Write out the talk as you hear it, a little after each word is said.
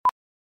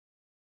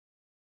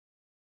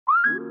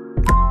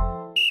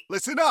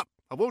Listen up.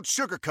 I won't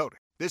sugarcoat it.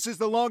 This is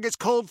the longest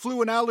cold,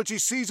 flu, and allergy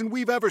season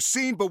we've ever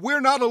seen, but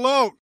we're not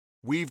alone.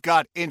 We've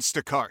got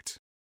Instacart.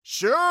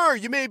 Sure,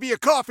 you may be a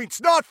coughing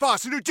snot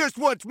faucet who just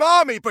wants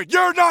mommy, but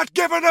you're not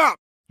giving up.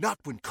 Not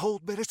when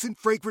cold medicine,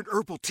 fragrant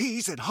herbal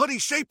teas, and honey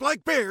shaped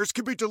like bears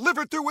can be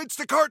delivered through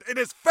Instacart in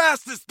as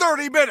fast as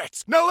 30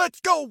 minutes. Now let's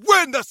go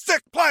win the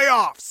sick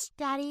playoffs.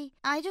 Daddy,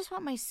 I just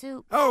want my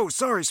soup. Oh,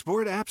 sorry,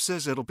 Sport. App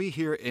says it'll be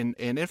here in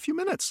a few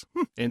minutes.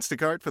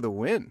 Instacart for the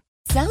win.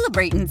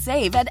 Celebrate and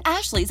save at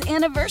Ashley's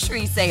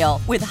Anniversary Sale.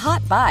 With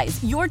Hot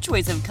Buys, your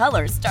choice of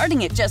colors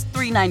starting at just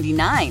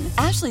 $3.99.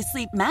 Ashley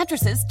Sleep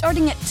mattresses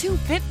starting at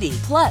 $2.50.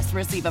 Plus,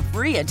 receive a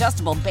free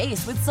adjustable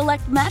base with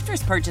select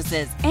mattress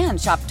purchases. And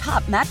shop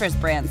top mattress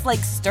brands like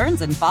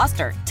Stearns &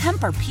 Foster,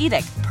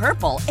 Tempur-Pedic,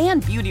 Purple,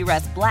 and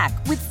Beautyrest Black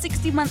with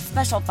 60-month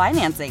special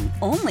financing.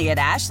 Only at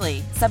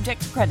Ashley.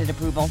 Subject to credit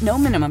approval. No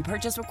minimum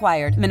purchase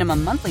required.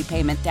 Minimum monthly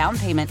payment, down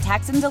payment,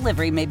 tax, and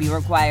delivery may be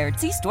required.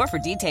 See store for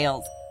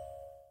details.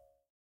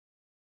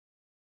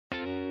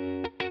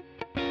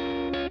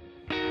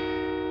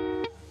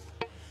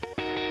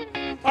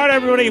 All right,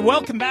 everybody,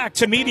 welcome back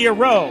to Media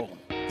Row,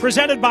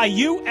 presented by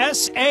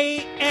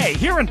USAA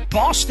here in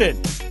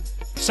Boston,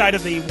 site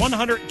of the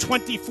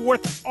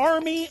 124th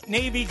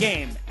Army-Navy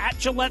game at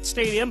Gillette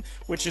Stadium,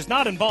 which is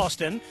not in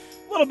Boston.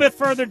 A little bit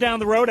further down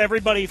the road,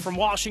 everybody from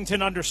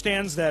Washington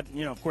understands that,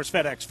 of course,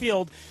 FedEx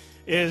Field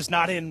is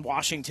not in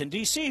Washington,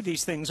 D.C.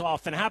 These things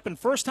often happen.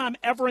 First time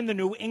ever in the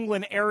New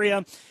England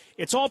area.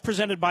 It's all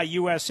presented by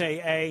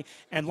USAA,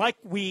 and like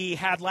we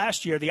had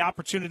last year, the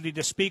opportunity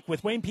to speak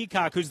with Wayne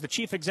Peacock, who's the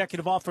Chief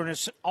Executive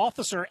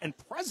Officer and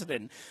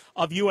President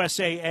of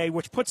USAA,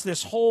 which puts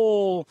this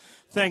whole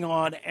thing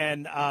on.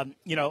 And,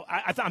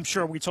 I'm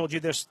sure we told you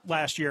this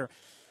last year.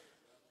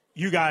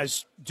 You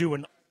guys do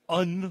an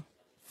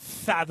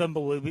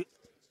unfathomably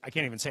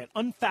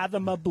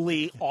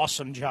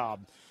awesome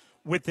job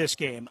with this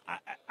game.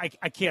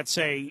 I can't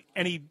say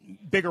any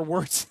bigger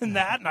words than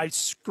that, and I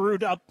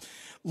screwed up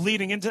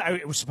leading into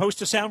it. Was supposed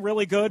to sound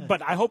really good,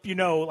 but I hope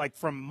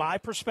from my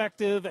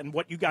perspective and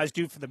what you guys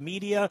do for the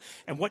media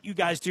and what you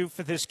guys do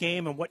for this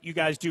game and what you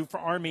guys do for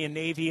Army and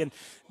Navy and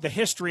the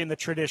history and the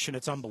tradition,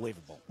 it's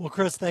unbelievable. Well,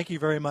 Chris, thank you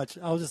very much.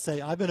 I'll just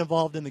say I've been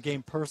involved in the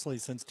game personally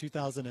since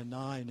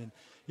 2009,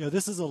 and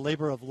this is a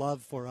labor of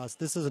love for us.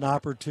 This is an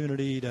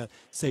opportunity to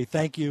say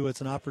thank you. It's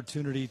an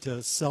opportunity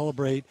to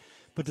celebrate,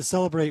 but to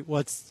celebrate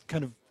what's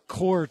kind of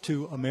core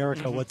to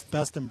America, what's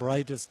best and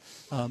brightest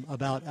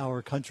about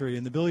our country,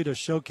 and the ability to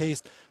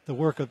showcase the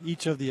work of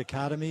each of the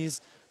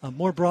academies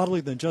more broadly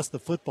than just the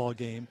football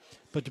game,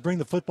 but to bring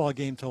the football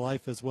game to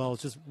life as well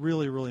is just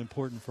really, really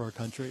important for our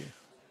country.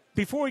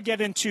 Before we get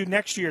into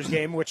next year's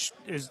game, which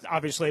is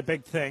obviously a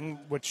big thing,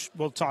 which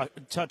we'll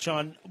touch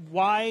on,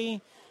 why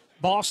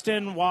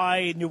Boston,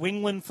 why New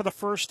England for the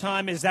first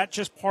time? Is that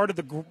just part of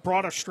the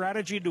broader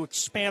strategy to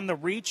expand the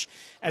reach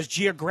as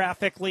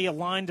geographically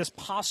aligned as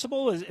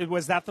possible?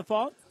 Was that the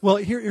thought? Well,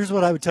 here's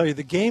what I would tell you.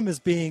 The game is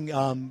being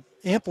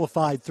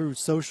amplified through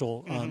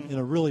social in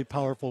a really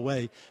powerful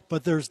way,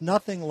 but there's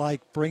nothing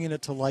like bringing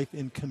it to life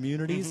in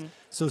communities.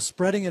 So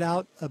spreading it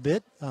out a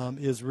bit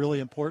is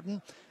really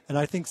important. And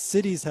I think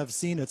cities have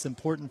seen it's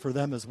important for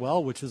them as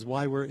well, which is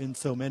why we're in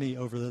so many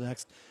over the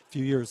next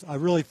few years. I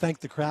really thank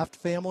the Kraft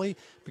family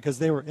because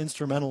they were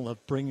instrumental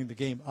of bringing the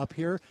game up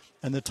here.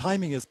 And the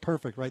timing is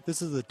perfect, right?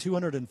 This is the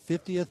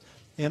 250th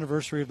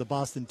anniversary of the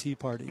Boston Tea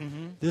Party.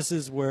 This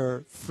is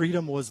where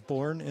freedom was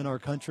born in our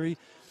country.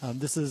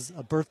 This is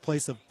a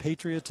birthplace of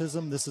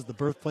patriotism. This is the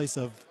birthplace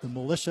of the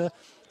militia,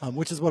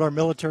 which is what our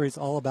military is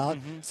all about.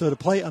 So to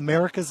play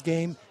America's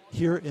game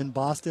here in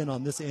Boston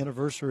on this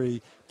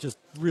anniversary, just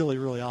really,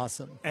 really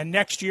awesome. And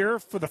next year,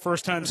 for the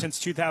first time since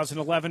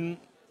 2011,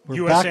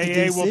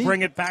 USAA will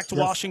bring it back to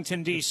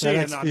Washington, D.C.,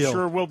 and I'm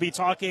sure we'll be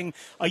talking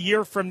a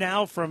year from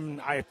now from,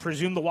 I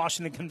presume, the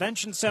Washington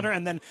Convention Center,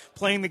 and then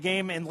playing the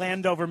game in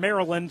Landover,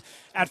 Maryland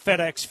at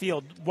FedEx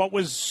Field.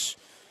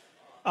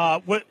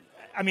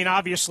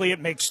 Obviously it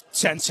makes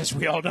sense, as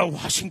we all know,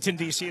 Washington,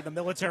 D.C., the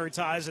military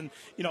ties and,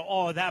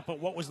 all of that, but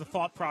what was the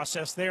thought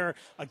process there,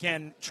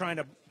 again, trying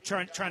to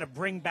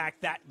bring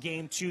back that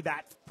game to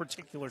that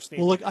particular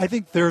stadium? Well, look, I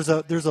think there's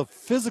a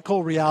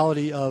physical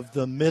reality of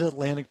the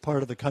mid-Atlantic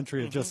part of the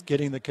country of just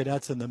getting the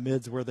cadets and the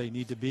mids where they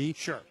need to be.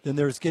 Sure. Then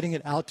there's getting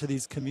it out to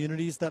these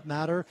communities that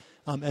matter.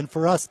 And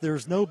for us,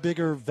 there's no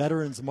bigger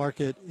veterans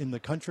market in the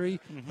country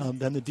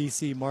than the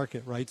D.C.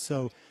 market, right?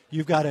 So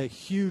you've got a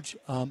huge,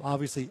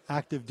 obviously,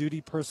 active duty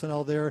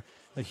personnel there,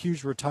 a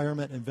huge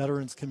retirement and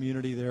veterans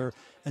community there,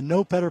 and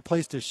no better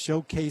place to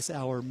showcase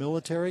our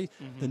military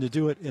than to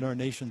do it in our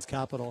nation's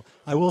capital.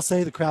 I will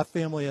say the Kraft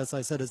family, as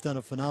I said, has done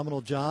a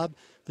phenomenal job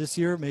this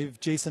year. Maybe if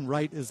Jason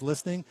Wright is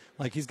listening,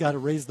 he's got to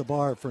raise the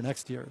bar for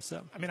next year.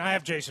 So I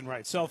have Jason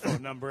Wright's cell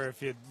phone number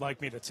if you'd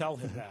like me to tell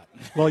him that.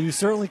 Well, you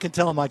certainly can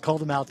tell him I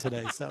called him out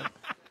today. So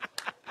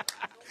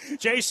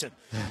Jason,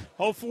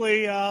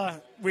 hopefully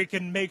we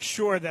can make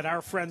sure that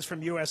our friends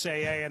from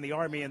USAA and the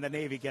Army and the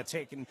Navy get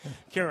taken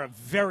care of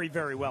very,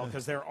 very well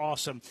because they're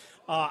awesome.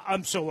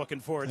 I'm so looking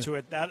forward to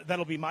it.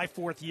 That'll be my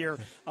 4th year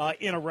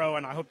in a row,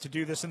 and I hope to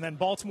do this. And then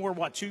Baltimore,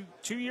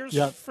 two years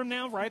from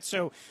now, right?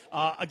 So,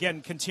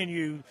 again,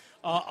 continue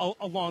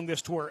along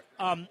this tour.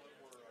 On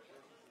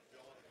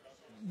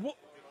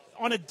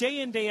a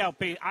day-in, day-out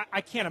basis,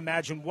 I can't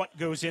imagine what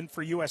goes in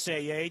for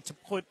USAA to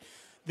put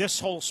this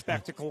whole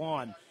spectacle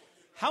on.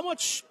 How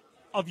much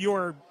of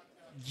your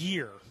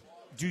year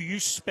do you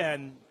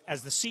spend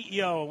as the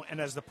CEO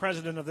and as the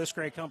president of this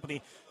great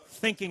company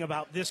thinking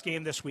about this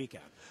game this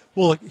weekend?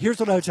 Well, here's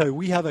what I would tell you.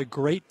 We have a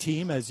great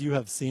team, as you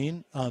have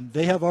seen.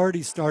 They have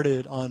already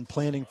started on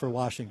planning for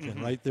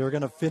Washington, right? They're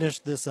going to finish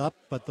this up,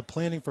 but the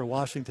planning for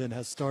Washington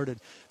has started.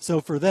 So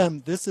for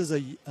them, this is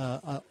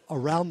a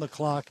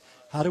around-the-clock,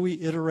 how do we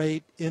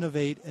iterate,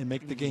 innovate, and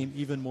make the game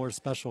even more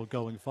special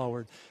going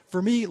forward?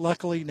 For me,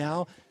 luckily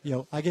now,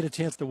 I get a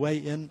chance to weigh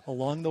in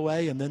along the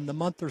way, and then the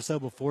month or so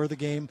before the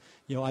game,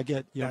 I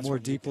get more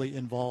deeply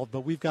involved.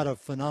 But we've got a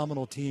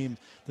phenomenal team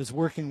that's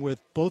working with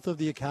both of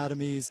the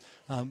academies,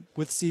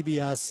 with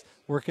CBS,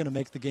 working to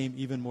make the game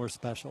even more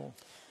special.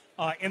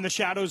 In the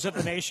shadows of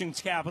the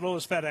nation's capital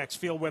is FedEx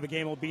Field, where the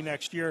game will be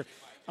next year.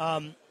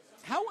 How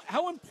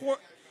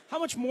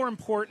much more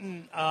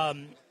important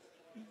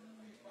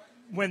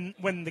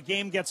when the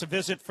game gets a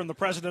visit from the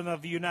President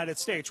of the United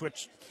States,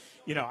 which,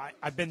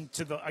 I've been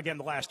to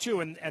the last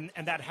two, and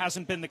that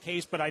hasn't been the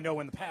case, but I know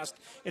in the past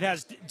it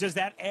has. Does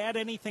that add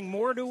anything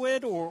more to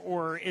it,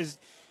 or is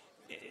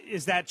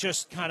that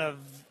just kind of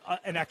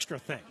an extra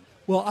thing?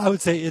 Well, I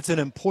would say it's an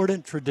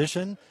important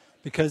tradition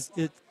because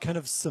it kind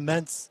of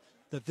cements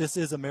that this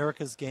is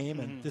America's game,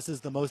 and this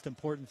is the most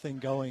important thing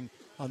going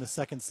on the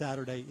second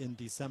Saturday in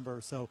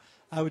December. So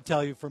I would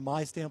tell you, from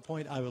my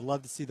standpoint, I would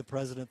love to see the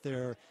president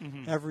there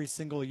every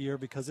single year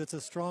because it's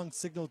a strong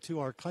signal to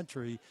our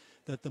country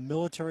that the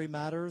military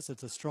matters.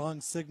 It's a strong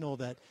signal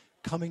that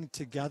coming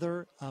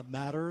together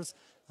matters,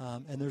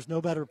 and there's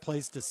no better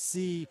place to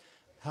see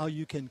how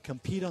you can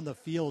compete on the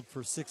field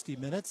for 60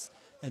 minutes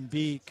and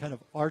be kind of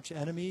arch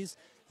enemies,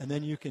 and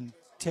then you can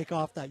take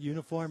off that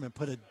uniform and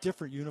put a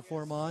different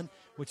uniform on,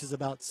 which is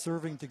about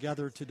serving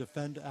together to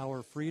defend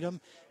our freedom.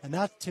 And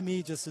that, to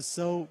me, just is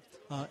so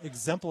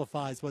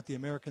exemplifies what the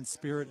American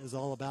spirit is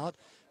all about.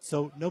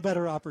 So no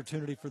better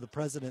opportunity for the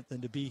president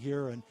than to be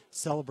here and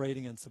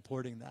celebrating and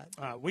supporting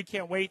that. We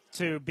can't wait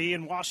to be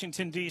in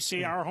Washington,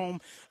 D.C., our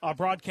home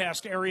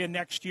broadcast area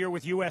next year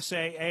with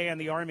USAA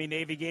and the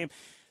Army-Navy game.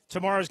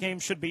 Tomorrow's game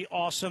should be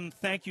awesome.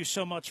 Thank you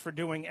so much for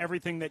doing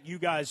everything that you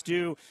guys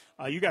do.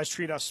 You guys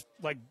treat us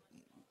like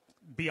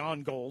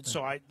beyond gold.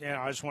 So I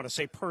just want to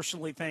say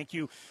personally thank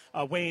you,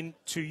 Wayne,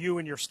 to you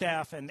and your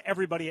staff and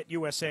everybody at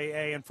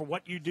USAA, and for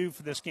what you do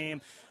for this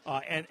game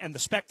and the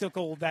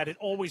spectacle that it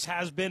always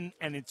has been,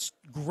 and it's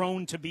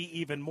grown to be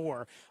even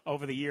more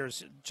over the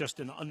years. Just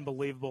an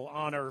unbelievable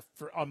honor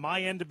on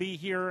my end to be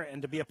here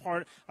and to be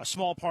a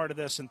small part of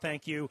this. And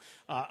thank you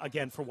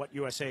again for what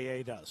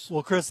USAA does.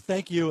 Well, Chris,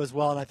 thank you as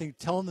well. And I think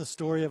telling the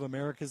story of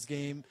America's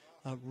game,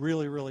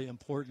 really, really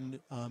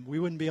important. We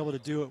wouldn't be able to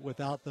do it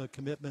without the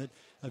commitment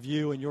of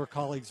you and your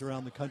colleagues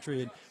around the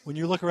country. And when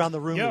you look around the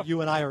room that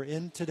you and I are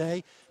in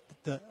today,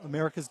 the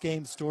America's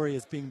Game story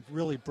is being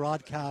really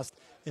broadcast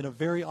in a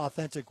very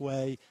authentic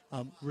way,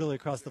 really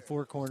across the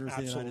four corners of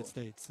the United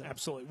States. So.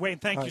 Absolutely. Wayne,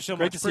 thank you so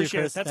Great much. To see you,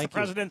 Appreciate Chris. it. That's thank the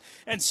president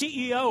and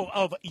CEO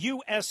of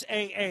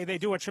USAA. They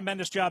do a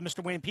tremendous job,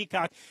 Mr. Wayne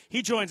Peacock.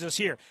 He joins us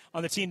here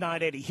on the Team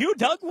 980. Hugh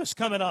Douglas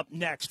coming up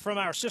next from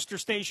our sister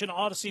station,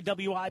 Odyssey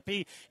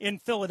WIP in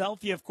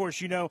Philadelphia. Of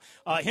course, you know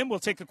him. We'll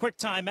take a quick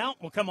time out.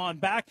 We'll come on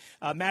back.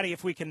 Maddie,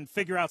 if we can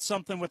figure out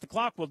something with the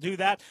clock, we'll do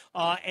that.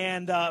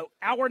 And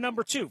hour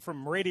number 2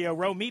 from Radio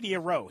Row, Media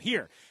Row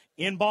here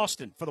in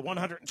Boston for the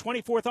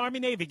 124th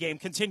Army-Navy game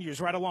continues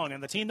right along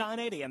on the Team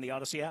 980 and the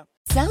Odyssey app.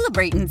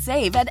 Celebrate and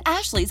save at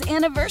Ashley's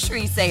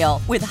Anniversary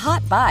Sale. With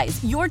Hot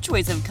Buys, your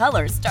choice of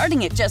colors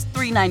starting at just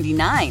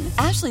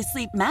 $3.99. Ashley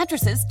Sleep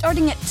mattresses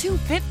starting at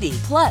 $2.50.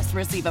 Plus,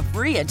 receive a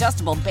free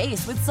adjustable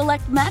base with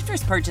select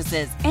mattress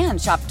purchases. And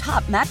shop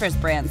top mattress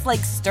brands like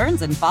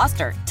Stearns &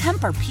 Foster,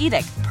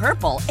 Tempur-Pedic,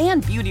 Purple,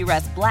 and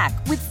Beautyrest Black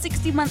with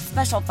 60-month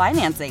special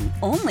financing.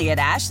 Only at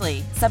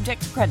Ashley.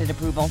 Subject to credit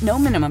approval. No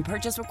minimum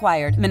purchase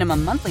required.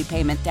 Minimum monthly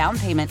payment, down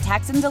payment,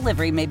 tax, and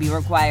delivery may be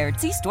required.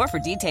 See store for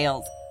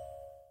details.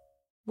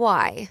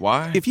 Why?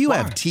 If you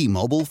have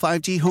T-Mobile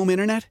 5G home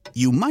internet,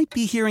 you might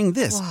be hearing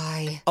this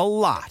a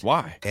lot.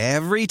 Why?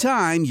 Every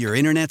time your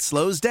internet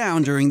slows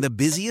down during the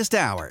busiest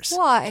hours.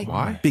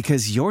 Why?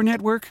 Because your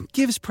network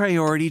gives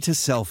priority to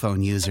cell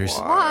phone users.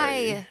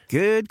 Why?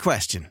 Good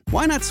question.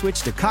 Why not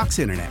switch to Cox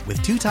Internet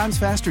with 2 times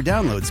faster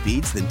download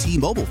speeds than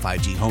T-Mobile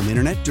 5G home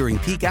internet during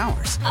peak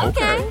hours?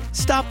 Okay.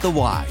 Stop the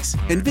whys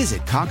and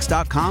visit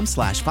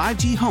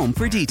cox.com/5G home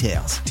for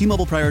details.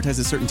 T-Mobile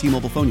prioritizes certain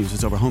T-Mobile phone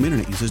users over home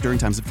internet users during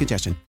times of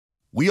congestion.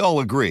 We all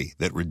agree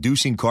that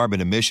reducing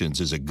carbon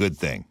emissions is a good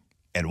thing.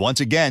 And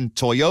once again,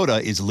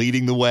 Toyota is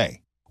leading the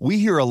way. We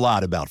hear a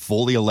lot about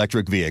fully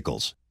electric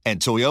vehicles. And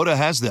Toyota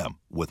has them,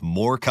 with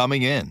more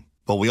coming in.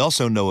 But we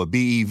also know a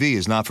BEV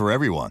is not for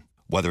everyone,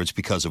 whether it's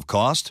because of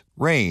cost,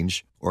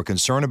 range, or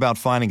concern about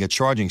finding a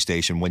charging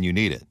station when you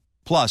need it.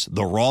 Plus,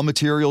 the raw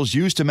materials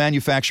used to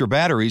manufacture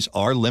batteries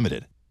are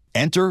limited.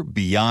 Enter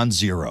Beyond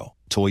Zero,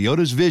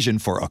 Toyota's vision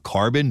for a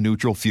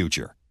carbon-neutral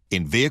future.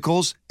 In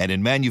vehicles and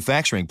in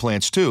manufacturing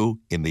plants, too,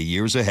 in the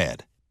years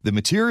ahead. The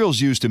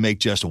materials used to make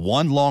just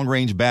one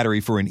long-range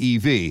battery for an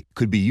EV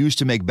could be used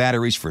to make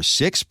batteries for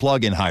 6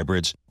 plug-in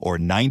hybrids or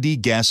 90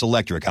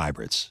 gas-electric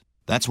hybrids.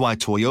 That's why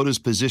Toyota's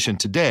position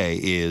today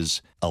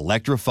is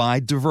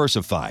electrified,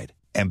 diversified,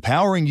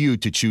 empowering you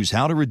to choose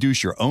how to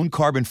reduce your own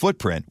carbon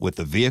footprint with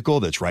the vehicle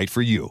that's right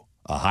for you,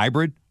 a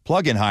hybrid,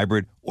 plug-in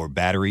hybrid, or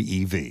battery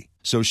EV.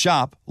 So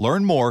shop,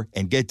 learn more,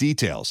 and get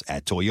details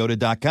at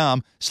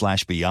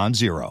toyota.com/beyond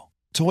zero.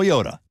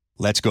 Toyota,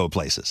 let's go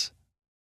places.